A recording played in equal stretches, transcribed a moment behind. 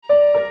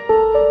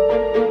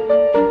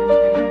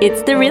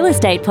It's the Real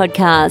Estate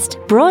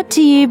Podcast, brought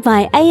to you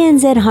by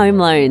ANZ Home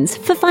Loans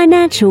for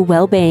financial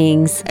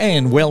well-beings.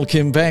 And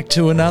welcome back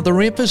to another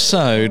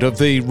episode of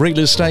the Real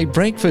Estate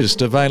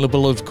Breakfast,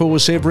 available, of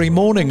course, every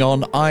morning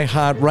on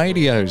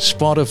iHeartRadio,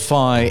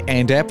 Spotify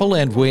and Apple,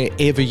 and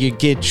wherever you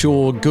get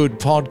your good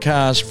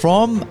podcast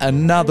from.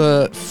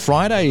 Another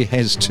Friday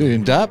has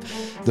turned up.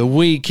 The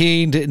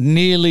weekend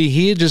nearly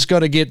here, just got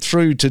to get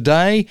through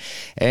today,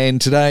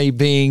 and today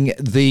being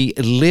the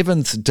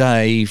 11th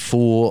day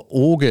for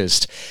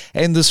August.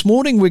 And this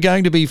morning we're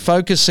going to be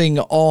focusing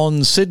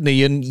on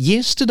Sydney, and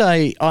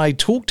yesterday I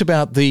talked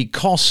about the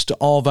cost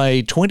of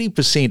a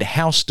 20%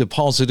 house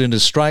deposit in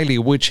Australia,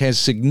 which has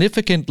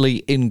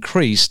significantly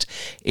increased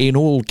in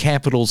all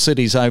capital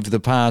cities over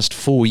the past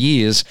 4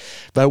 years.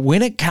 But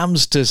when it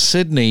comes to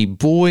Sydney,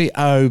 boy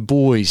oh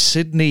boy,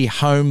 Sydney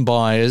home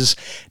buyers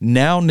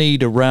now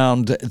need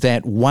around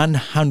that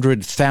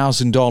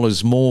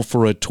 $100,000 more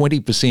for a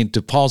 20%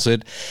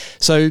 deposit.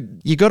 So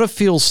you got to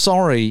feel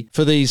sorry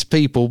for these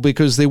people,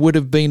 because there would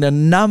have been a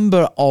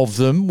number of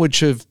them which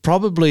have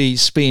probably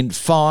spent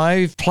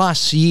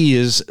 5+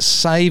 years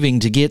saving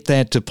to get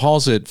that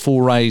deposit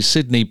for a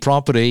Sydney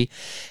property,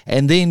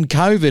 and then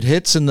COVID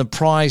hits and the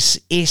price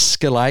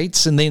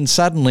escalates, and then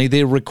suddenly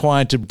they're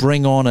required to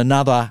bring on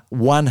another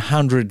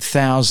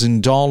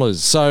 $100,000.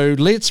 So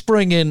let's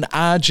bring in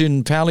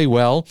Arjun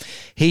Paliwal.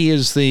 He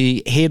is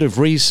the head of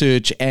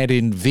research at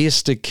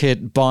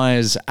InvestorKit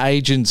Buyers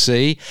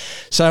Agency.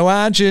 So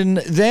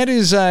Arjun, that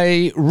is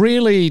a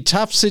really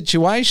tough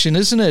situation,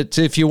 isn't it?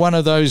 If you're one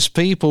of those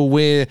people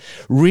where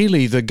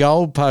really the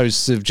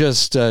goalposts have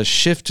just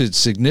shifted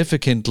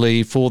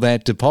significantly for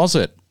that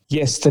deposit.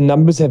 Yes, the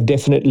numbers have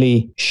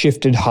definitely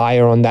shifted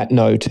higher on that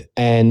note.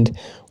 And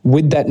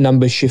with that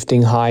number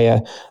shifting higher,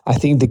 I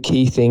think the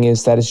key thing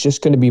is that it's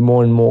just going to be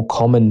more and more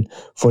common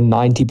for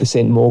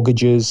 90%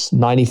 mortgages,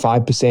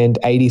 95%,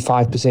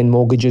 85%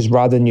 mortgages,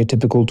 rather than your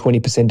typical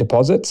 20%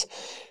 deposits,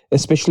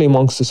 especially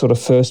amongst the sort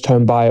of first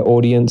home buyer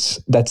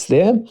audience that's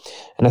there.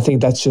 And I think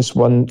that's just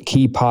one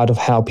key part of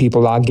how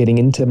people are getting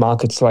into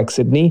markets like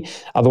Sydney.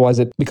 Otherwise,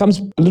 it becomes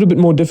a little bit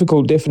more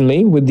difficult,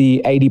 definitely, with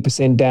the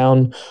 80%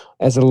 down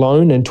as a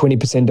loan and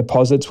 20%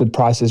 deposits, with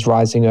prices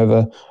rising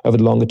over the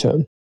longer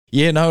term.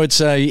 Yeah, no, it's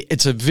a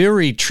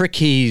very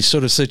tricky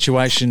sort of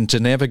situation to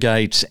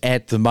navigate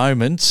at the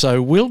moment.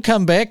 So we'll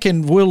come back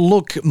and we'll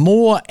look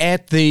more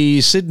at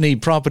the Sydney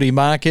property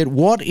market,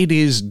 what it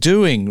is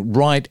doing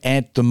right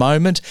at the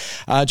moment.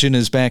 Arjun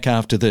is back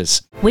after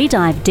this. We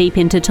dive deep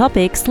into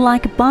topics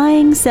like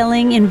buying,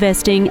 selling,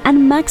 investing, and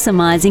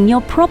maximising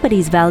your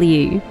property's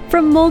value.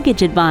 From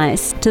mortgage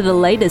advice to the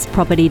latest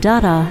property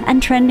data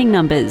and trending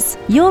numbers,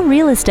 your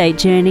real estate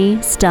journey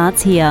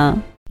starts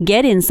here.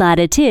 Get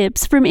insider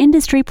tips from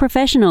industry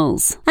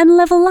professionals and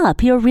level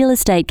up your real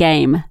estate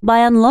game by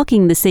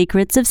unlocking the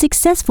secrets of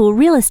successful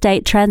real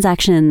estate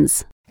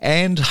transactions.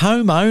 And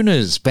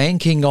homeowners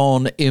banking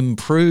on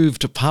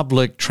improved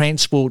public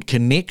transport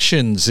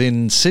connections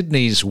in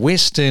Sydney's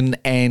western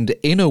and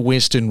inner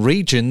western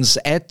regions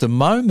at the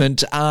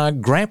moment are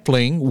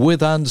grappling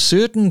with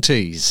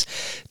uncertainties.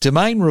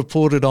 Domain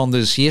reported on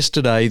this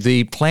yesterday.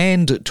 The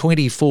planned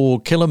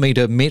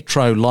 24-kilometre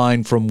metro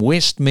line from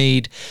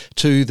Westmead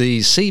to the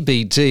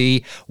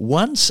CBD,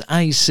 once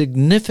a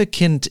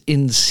significant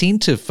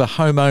incentive for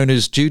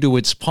homeowners due to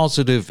its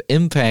positive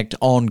impact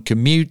on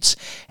commutes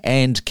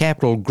and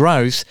capital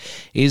growth,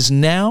 is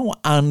now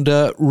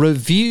under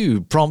review,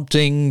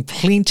 prompting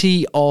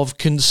plenty of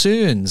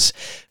concerns.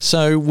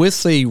 So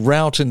with the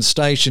route and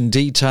station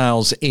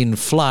details in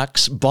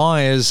flux,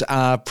 buyers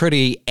are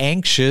pretty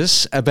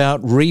anxious about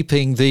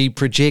reaping the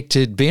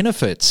projected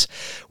benefits,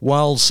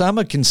 while some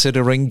are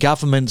considering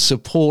government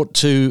support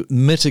to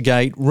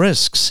mitigate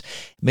risks.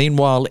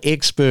 Meanwhile,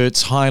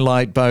 experts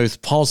highlight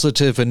both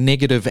positive and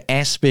negative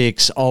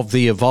aspects of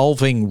the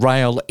evolving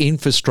rail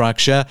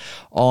infrastructure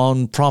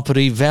on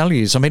property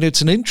values. I mean,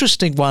 it's an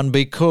interesting one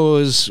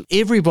because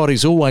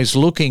everybody's always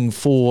looking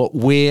for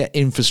where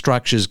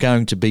infrastructure is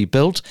going to be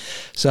built.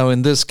 So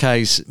in this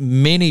case,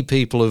 many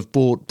people have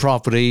bought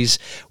properties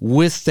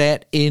with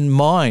that in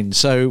mind.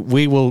 So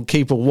we will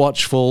keep a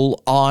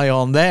watchful eye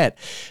on that.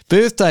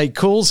 Birthday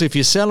calls, if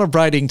you're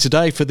celebrating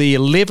today for the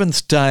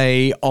 11th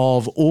day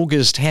of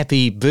August,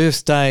 happy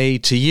birthday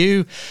to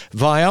you.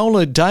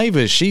 Viola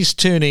Davis, she's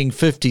turning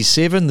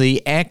 57,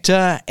 the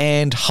actor,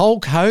 and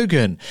Hulk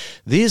Hogan.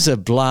 There's a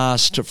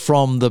blast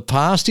from the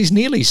past. He's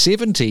nearly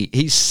 70.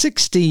 He's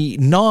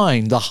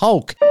 69, the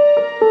Hulk.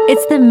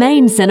 It's the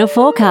main centre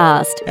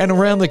forecast. And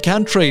around the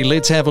country,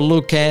 let's have a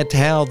look at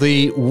how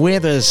the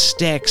weather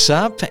stacks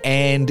up.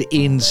 And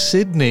in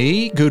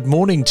Sydney, good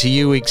morning to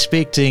you,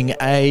 expecting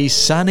a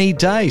sunny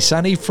day,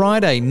 sunny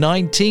Friday.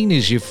 19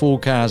 is your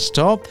forecast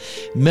top.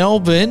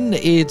 Melbourne,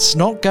 it's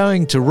not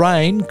going to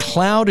rain.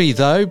 Cloudy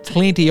though,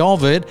 plenty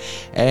of it,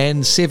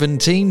 and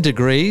 17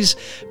 degrees.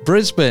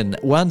 Brisbane,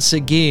 once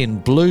again,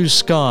 blue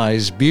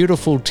skies,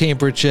 beautiful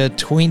temperature,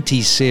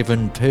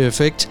 27,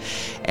 perfect.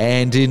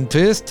 And in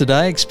Perth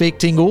today,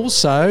 expecting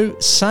also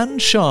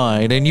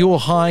sunshine, and your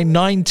high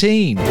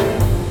 19.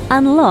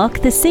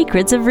 Unlock the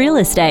secrets of real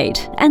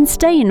estate and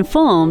stay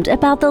informed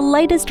about the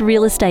latest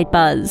real estate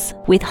buzz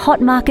with hot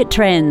market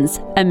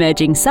trends,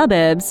 emerging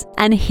suburbs,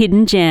 and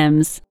hidden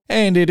gems.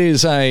 And it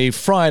is a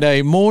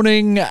Friday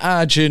morning.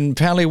 Arjun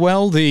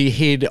Paliwal, the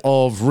head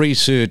of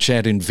research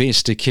at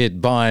InvestorKit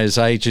Buyers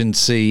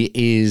Agency,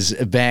 is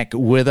back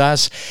with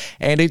us.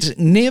 And it's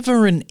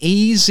never an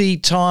easy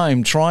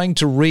time trying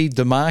to read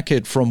the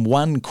market from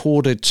one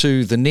quarter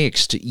to the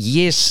next.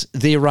 Yes,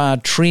 there are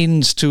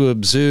trends to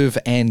observe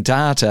and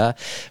data,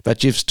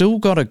 but you've still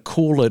got to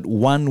call it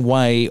one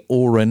way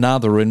or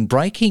another. And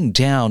breaking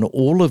down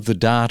all of the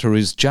data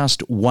is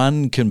just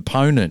one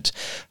component.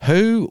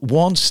 Who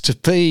wants to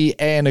be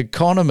an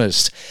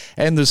economist?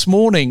 And this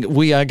morning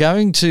we are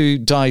going to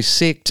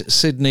dissect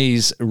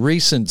Sydney's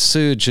recent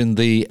surge in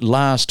the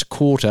last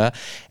quarter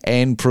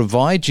and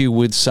provide you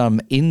with some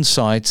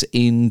insights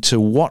into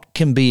what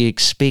can be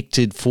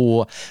expected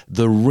for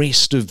the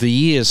rest of the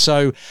year.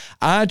 So,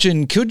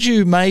 Arjun, could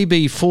you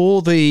maybe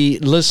for the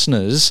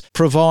listeners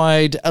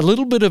provide a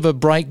little bit of a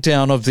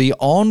breakdown of the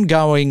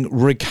ongoing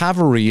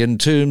recovery in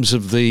terms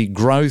of the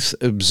growth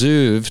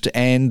observed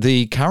and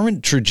the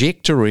current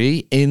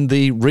trajectory in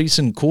the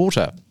recent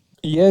quarter?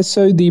 Yeah,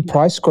 so the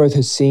price growth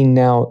has seen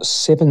now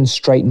 7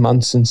 straight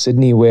months in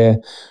Sydney where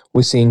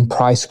we're seeing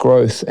price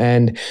growth.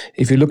 And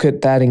if you look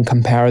at that in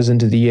comparison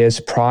to the years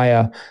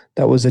prior,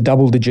 that was a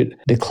double-digit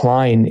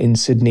decline in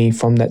Sydney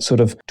from that sort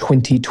of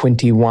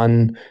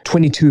 2021,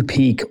 22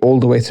 peak all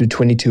the way through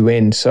 22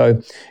 end.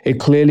 So it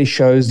clearly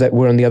shows that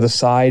we're on the other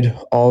side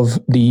of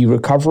the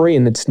recovery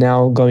and it's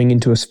now going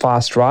into a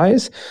fast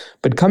rise.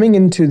 But coming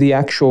into the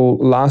actual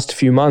last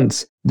few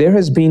months, there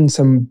has been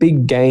some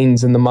big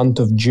gains in the month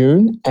of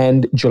June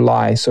and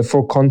July. So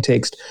for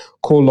context,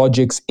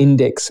 CoreLogic's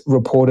index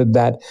reported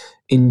that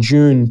in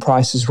June,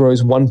 prices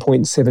rose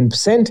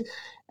 1.7%.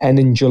 And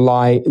in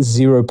July,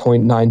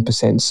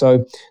 0.9%.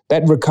 So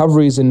that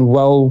recovery is in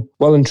well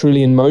and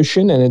truly in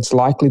motion, and it's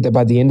likely that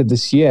by the end of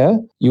this year,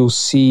 you'll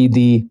see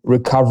the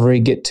recovery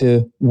get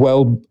to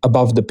well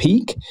above the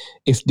peak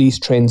if these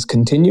trends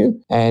continue,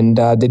 and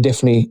they're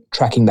definitely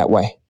tracking that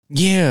way.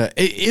 Yeah.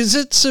 Is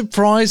it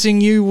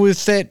surprising you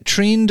with that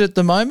trend at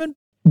the moment?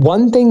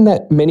 One thing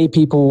that many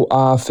people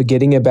are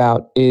forgetting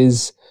about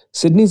is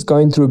Sydney's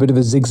going through a bit of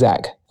a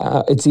zigzag.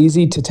 It's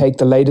easy to take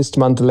the latest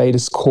month, the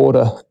latest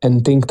quarter,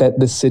 and think that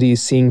the city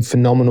is seeing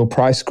phenomenal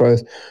price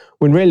growth,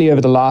 when really over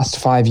the last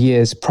 5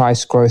 years,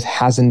 price growth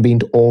hasn't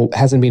been all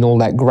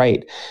that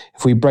great.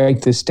 If we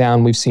break this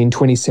down, we've seen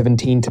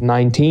 2017 to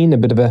 19, a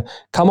bit of a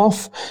come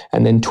off,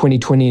 and then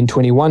 2020 and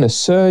 21, a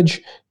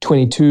surge,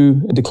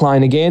 22, a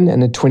decline again,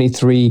 and at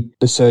 23,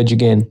 the surge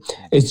again.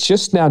 It's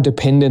just now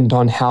dependent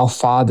on how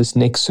far this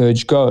next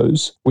surge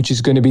goes, which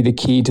is going to be the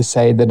key to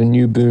say that a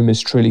new boom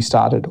has truly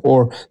started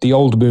or the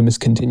old boom is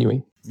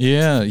continuing.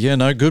 Yeah,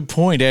 no, good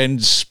point.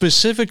 And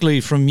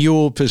specifically from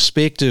your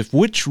perspective,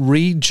 which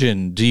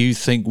region do you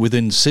think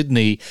within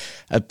Sydney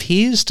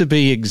appears to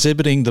be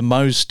exhibiting the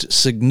most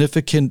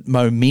significant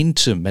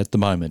momentum at the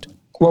moment?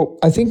 Well,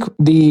 I think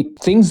the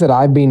things that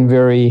I've been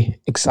very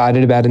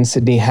excited about in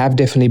Sydney have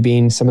definitely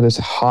been some of those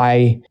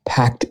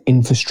high-packed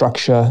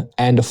infrastructure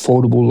and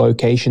affordable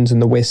locations in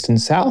the west and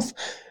south.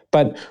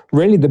 But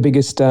really the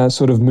biggest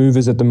sort of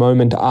movers at the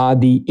moment are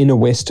the inner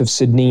west of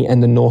Sydney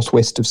and the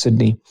northwest of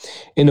Sydney.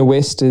 Inner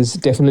west is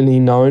definitely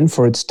known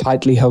for its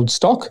tightly held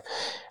stock.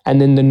 And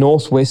then the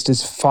northwest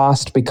is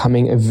fast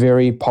becoming a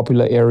very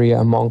popular area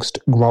amongst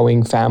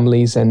growing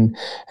families and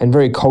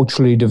very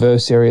culturally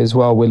diverse area as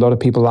well, where a lot of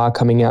people are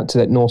coming out to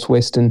that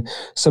northwest. And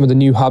some of the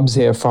new hubs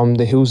here from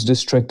the Hills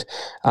District,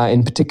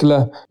 in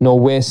particular,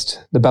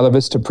 Norwest, the Bella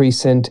Vista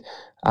Precinct,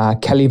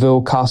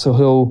 Kellyville, Castle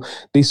Hill,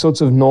 these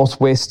sorts of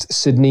northwest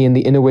Sydney and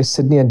the inner west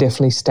Sydney are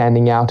definitely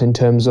standing out in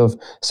terms of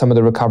some of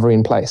the recovery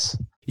in place.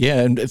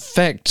 Yeah, and in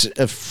fact,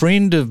 a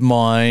friend of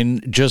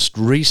mine just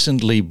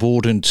recently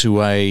bought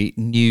into a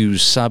new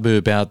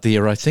suburb out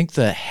there. I think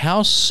the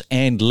house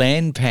and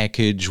land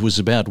package was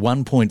about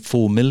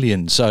 1.4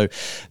 million. So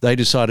they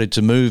decided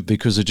to move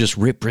because it just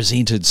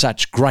represented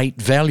such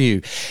great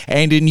value.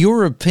 And in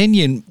your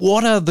opinion,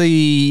 what are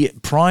the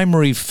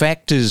primary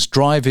factors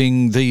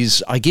driving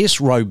these, I guess,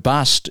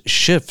 robust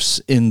shifts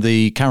in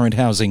the current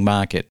housing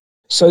market?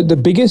 So the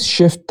biggest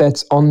shift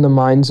that's on the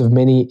minds of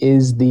many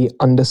is the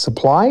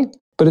undersupply.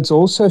 But it's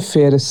also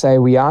fair to say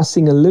we are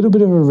seeing a little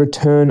bit of a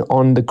return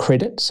on the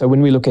credit. So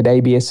when we look at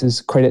ABS's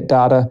credit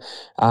data,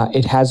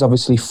 it has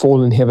obviously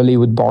fallen heavily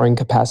with borrowing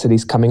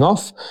capacities coming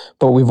off,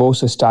 but we've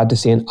also started to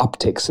see an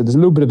uptick. So there's a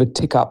little bit of a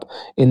tick up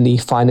in the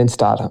finance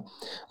data.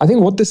 I think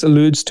what this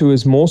alludes to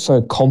is more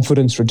so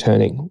confidence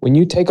returning. When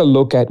you take a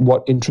look at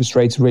what interest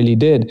rates really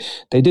did,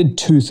 they did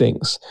two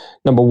things.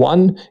 Number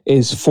one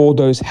is for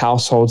those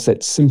households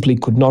that simply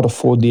could not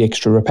afford the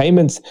extra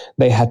repayments,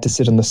 they had to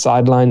sit on the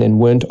sideline and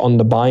weren't on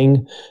the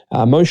buying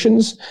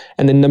motions.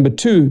 And then number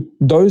two,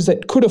 those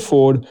that could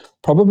afford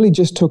probably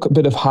just took a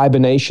bit of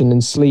hibernation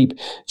and sleep,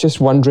 just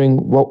wondering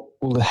what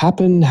will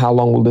happen? How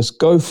long will this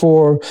go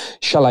for?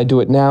 Shall I do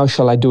it now?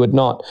 Shall I do it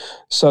not?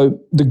 So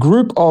the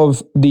group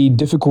of the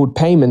difficult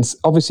payments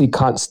obviously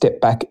can't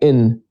step back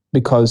in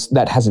because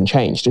that hasn't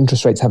changed.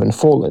 Interest rates haven't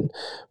fallen.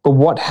 But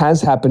what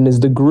has happened is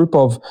the group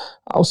of,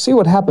 I'll see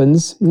what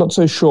happens, not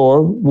so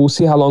sure, we'll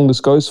see how long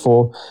this goes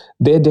for,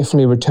 they're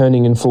definitely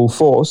returning in full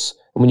force.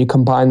 And when you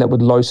combine that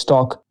with low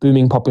stock,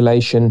 booming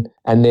population,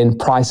 and then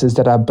prices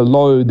that are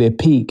below their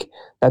peak,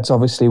 that's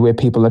obviously where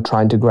people are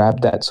trying to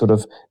grab that sort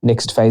of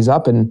next phase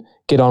up and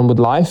get on with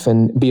life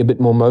and be a bit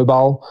more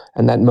mobile.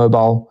 And that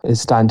mobile is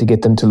starting to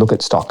get them to look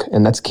at stock.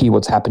 And that's key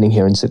what's happening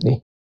here in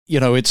Sydney. You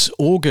know, it's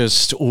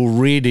August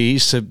already,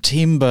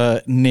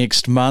 September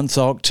next month,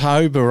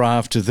 October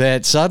after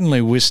that. Suddenly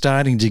we're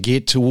starting to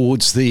get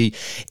towards the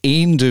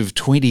end of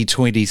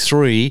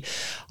 2023.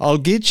 I'll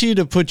get you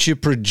to put your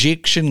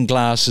projection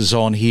glasses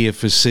on here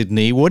for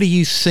Sydney. What do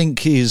you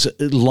think is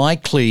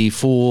likely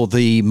for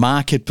the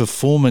market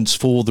performance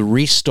for the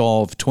rest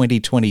of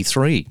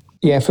 2023?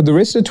 Yeah, for the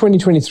rest of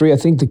 2023, I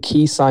think the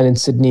key sign in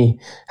Sydney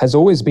has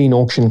always been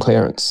auction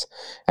clearance.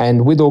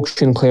 And with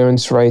auction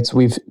clearance rates,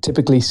 we've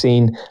typically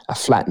seen a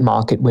flat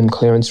market when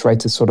clearance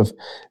rates are sort of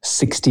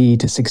 60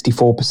 to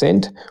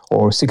 64%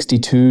 or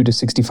 62 to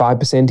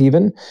 65%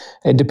 even.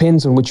 It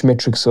depends on which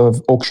metrics of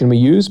auction we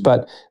use,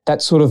 but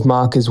that sort of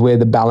mark is where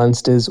the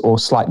balanced is or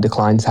slight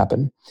declines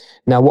happen.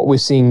 Now, what we're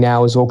seeing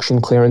now is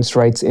auction clearance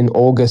rates in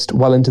August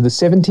well into the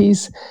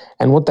 70s.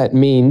 And what that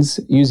means,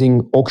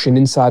 using auction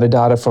insider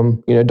data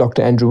from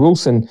Dr. Andrew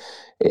Wilson,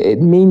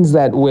 it means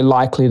that we're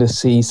likely to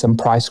see some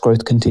price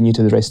growth continue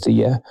to the rest of the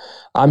year.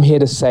 I'm here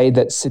to say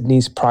that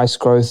Sydney's price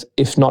growth,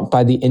 if not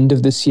by the end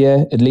of this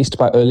year, at least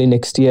by early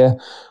next year,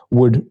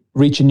 would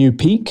reach a new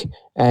peak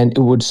and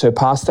it would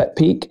surpass that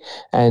peak.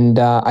 And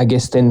I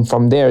guess then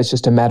from there, it's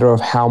just a matter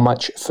of how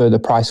much further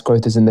price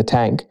growth is in the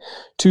tank.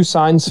 Two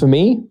signs for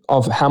me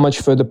of how much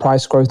further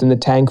price growth in the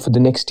tank for the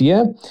next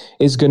year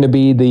is going to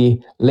be the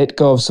let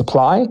go of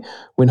supply.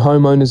 When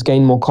homeowners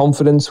gain more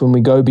confidence, when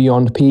we go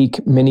beyond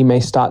peak, many may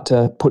start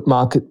to put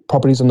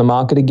properties on the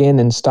market again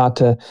and start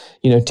to,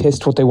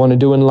 test what they want to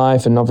do in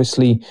life and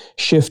obviously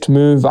shift,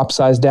 move,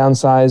 upsize,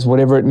 downsize,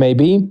 whatever it may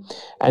be.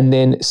 And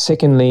then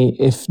secondly,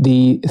 if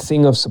the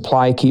thing of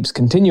supply keeps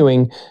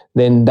continuing,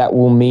 then that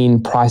will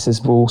mean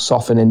prices will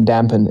soften and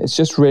dampen. It's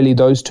just really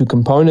those two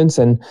components.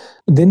 And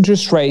the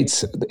interest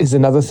rates is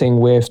another thing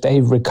where if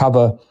they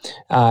recover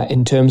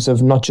in terms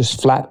of not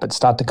just flat, but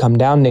start to come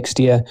down next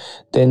year,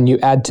 then you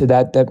add to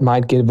that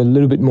might give a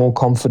little bit more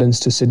confidence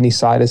to Sydney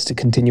siders to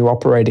continue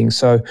operating.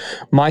 So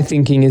my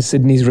thinking is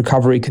Sydney's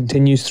recovery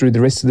continues through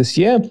the rest of this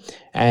year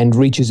and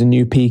reaches a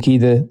new peak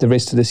either the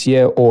rest of this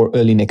year or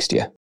early next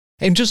year.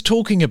 And just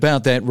talking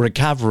about that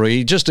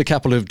recovery, just a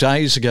couple of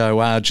days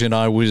ago, Arjun,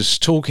 I was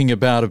talking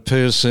about a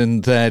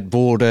person that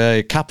bought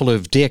a couple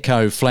of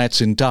deco flats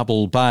in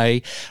Double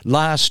Bay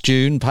last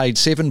June, paid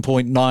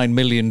 $7.9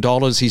 million.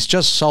 He's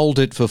just sold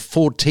it for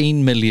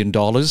 $14 million,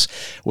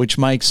 which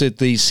makes it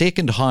the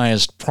second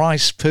highest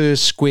price per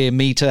square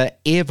metre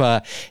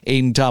ever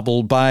in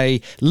Double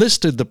Bay.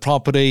 Listed the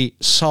property,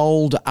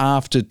 sold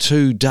after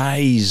 2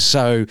 days.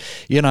 So,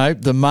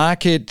 the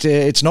market,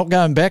 it's not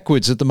going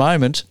backwards at the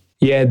moment.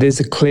 Yeah, there's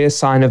a clear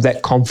sign of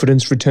that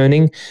confidence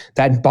returning.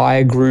 That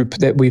buyer group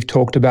that we've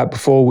talked about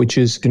before, which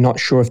is not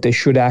sure if they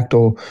should act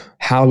or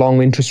how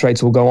long interest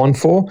rates will go on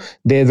for,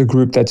 they're the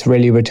group that's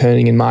really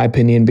returning, in my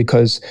opinion,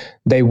 because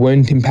they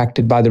weren't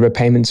impacted by the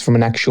repayments from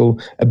an actual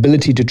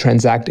ability to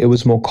transact. It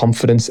was more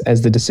confidence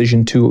as the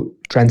decision to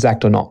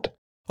transact or not.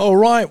 All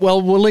right,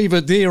 well, we'll leave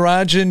it there,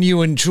 Arjun.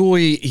 You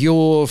enjoy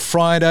your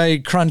Friday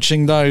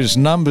crunching those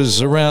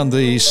numbers around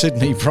the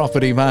Sydney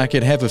property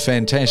market. Have a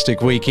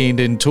fantastic weekend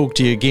and talk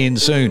to you again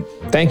soon.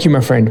 Thank you,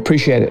 my friend.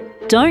 Appreciate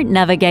it. Don't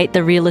navigate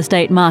the real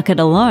estate market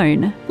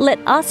alone. Let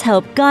us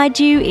help guide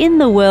you in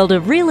the world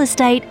of real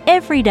estate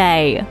every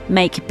day.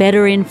 Make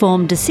better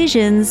informed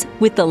decisions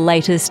with the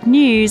latest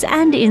news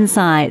and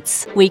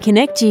insights. We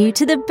connect you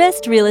to the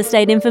best real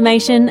estate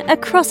information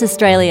across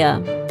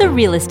Australia. The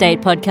Real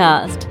Estate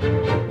Podcast.